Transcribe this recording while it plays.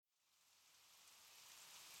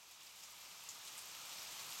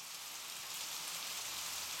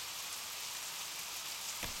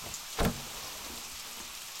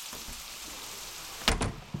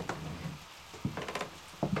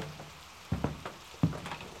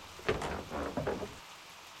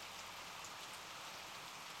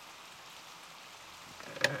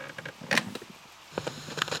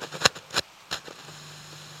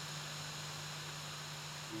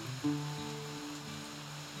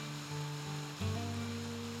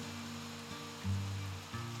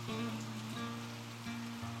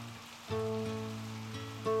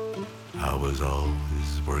was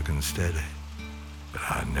always working steady, but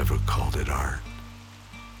I never called it art.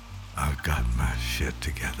 I got my shit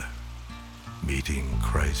together, meeting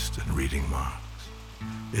Christ and reading Marx.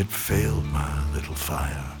 It failed my little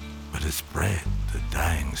fire, but it spread the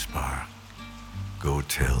dying spark. Go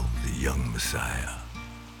tell the young Messiah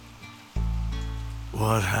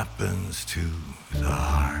what happens to the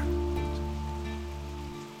heart.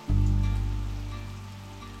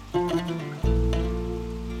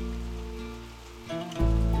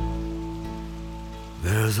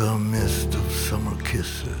 There's a mist of summer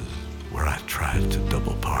kisses where I tried to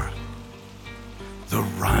double park. The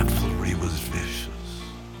rivalry was vicious,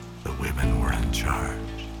 the women were in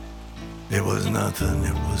charge. It was nothing,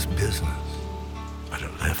 it was business, but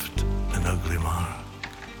it left an ugly mark.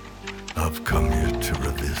 I've come here to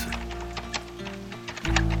revisit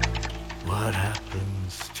what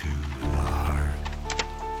happens to the heart.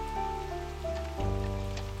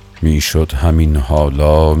 میشد همین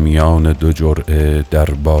حالا میان دو جرعه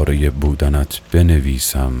درباره بودنت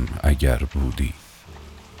بنویسم اگر بودی.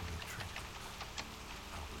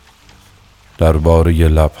 درباره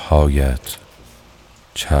لبهایت،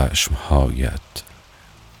 چشمهایت،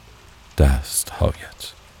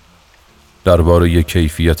 دستهایت، درباره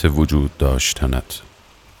کیفیت وجود داشتنت،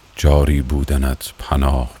 جاری بودنت،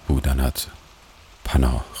 پناه بودنت،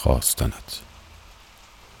 پناه خواستنت،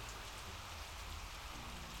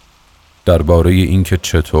 درباره اینکه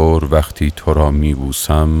چطور وقتی تو را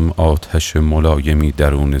میبوسم آتش ملایمی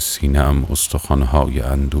درون سینه‌ام استخوان‌های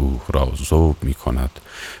اندوه را ذوب می‌کند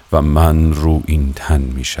و من رو این تن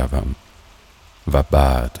می‌شوم و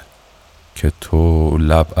بعد که تو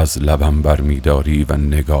لب از لبم برمی‌داری و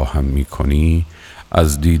نگاهم می‌کنی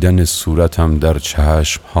از دیدن صورتم در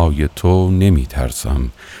چشم‌های تو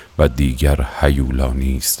نمی‌ترسم و دیگر هیولا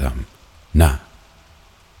نیستم. نه،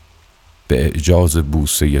 به اعجاز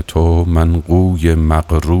بوسه تو من قوی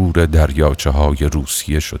مغرور دریاچه‌های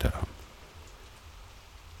روسیه شدم.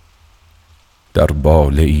 در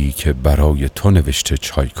باله‌ای که برای تو نوشته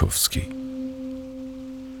چایکوفسکی.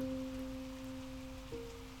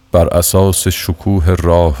 بر اساس شکوه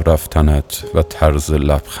راه رفتنت و طرز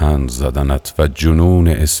لبخند زدنت و جنون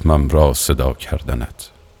اسمم را صدا کردنت.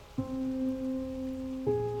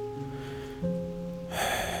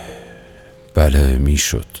 بله،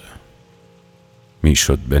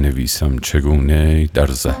 میشد بنویسم چگونه در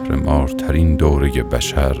زهرمارترین دوره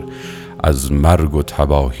بشر از مرگ و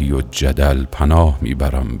تباهی و جدل پناه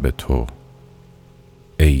میبرم به تو،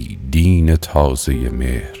 ای دین تازه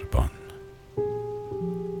مهربان،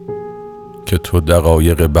 که تو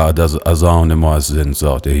دقایق بعد از اذان مؤذن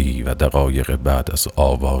زاده‌ای و دقایق بعد از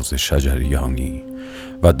آواز شجریانی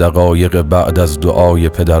و دقایق بعد از دعای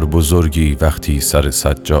پدر بزرگی وقتی سر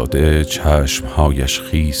سجاده چشمهایش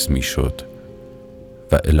خیس میشد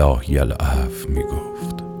و الهی العفو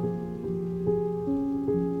میگفت.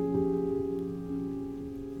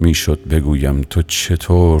 میشد بگویم تو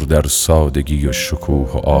چطور در سادگی و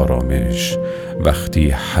شکوه و آرامش وقتی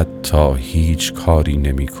حتی هیچ کاری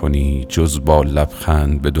نمی کنی جز با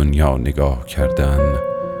لبخند به دنیا نگاه کردن،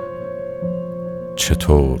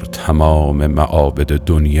 چطور تمام معابد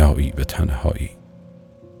دنیایی به تنهایی.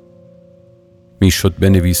 میشد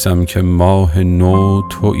بنویسم که ماه نو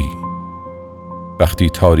تویی، وقتی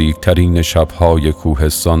تاریک ترین شبهای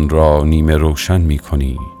کوهستان را نیمه روشن می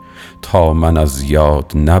کنی تا من از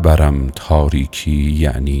یاد نبرم تاریکی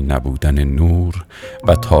یعنی نبودن نور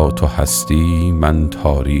و تا تو هستی من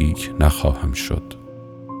تاریک نخواهم شد.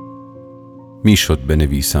 میشد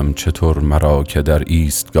بنویسم چطور مرا که در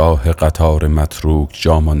ایستگاه قطار متروک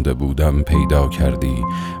جا مانده بودم پیدا کردی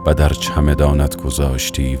و در چمدانت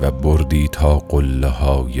گذاشتی و بردی تا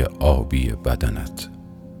قله‌های آبی بدنت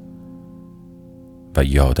و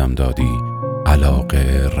یادم دادی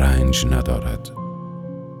علاقه رنج ندارد،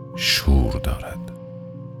 شور دارد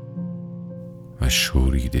و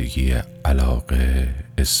شوریدگی علاقه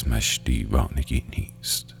اسمش دیوانگی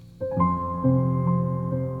نیست.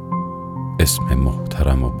 اسم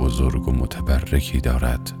محترم و بزرگ و متبرکی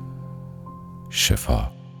دارد،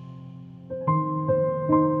 شفا.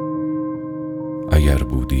 اگر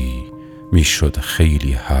بودی میشد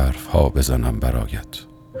خیلی حرفها بزنم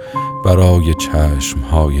برای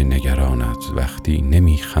چشمهای نگرانت وقتی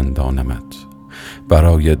نمیخندانمت،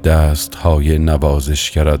 برای دستهای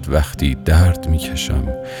نوازشگرت وقتی درد میکشم،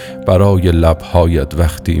 برای لبهایت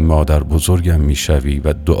وقتی مادر بزرگم میشوی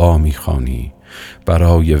و دعا میخوانی،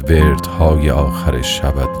 برای وردهای آخر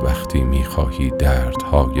شبت وقتی میخواهی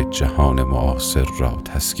دردهای جهان معاصر را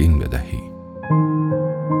تسکین بدهی،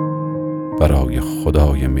 برای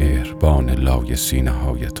خدای مهربان لای سینه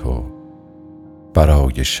های تو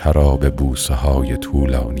برای شراب بوسه های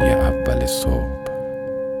طولانی اول صبح،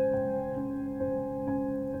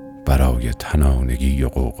 برای تنانگی و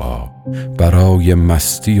غوغا، برای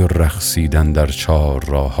مستی و رقصیدن در چار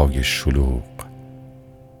راههای شلوغ،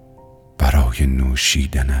 برای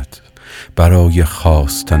نوشیدنت، برای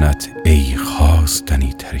خواستنت ای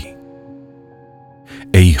خواستنی ترین،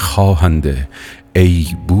 ای خواهنده، ای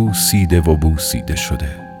بوسیده و بوسیده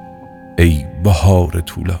شده، ای بهار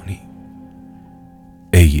طولانی،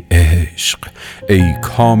 ای عشق، ای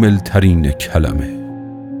کامل ترین کلمه.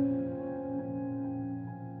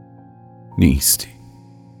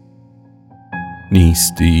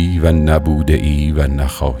 نیستی و نبوده ای و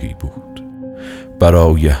نخواهی بود.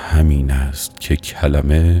 برای همین است که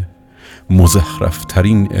کلمه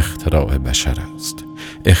مزخرفترین اختراع بشر است،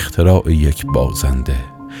 اختراع یک بازنده،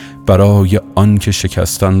 برای آن که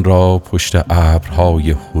شکستن را پشت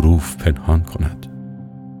ابرهای حروف پنهان کند.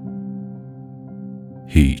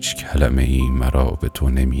 هیچ کلمه ای مرا به تو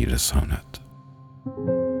نمی رساند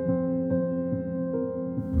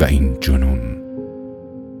و این جنون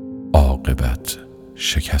عاقبت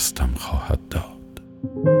شکستم خواهد داد.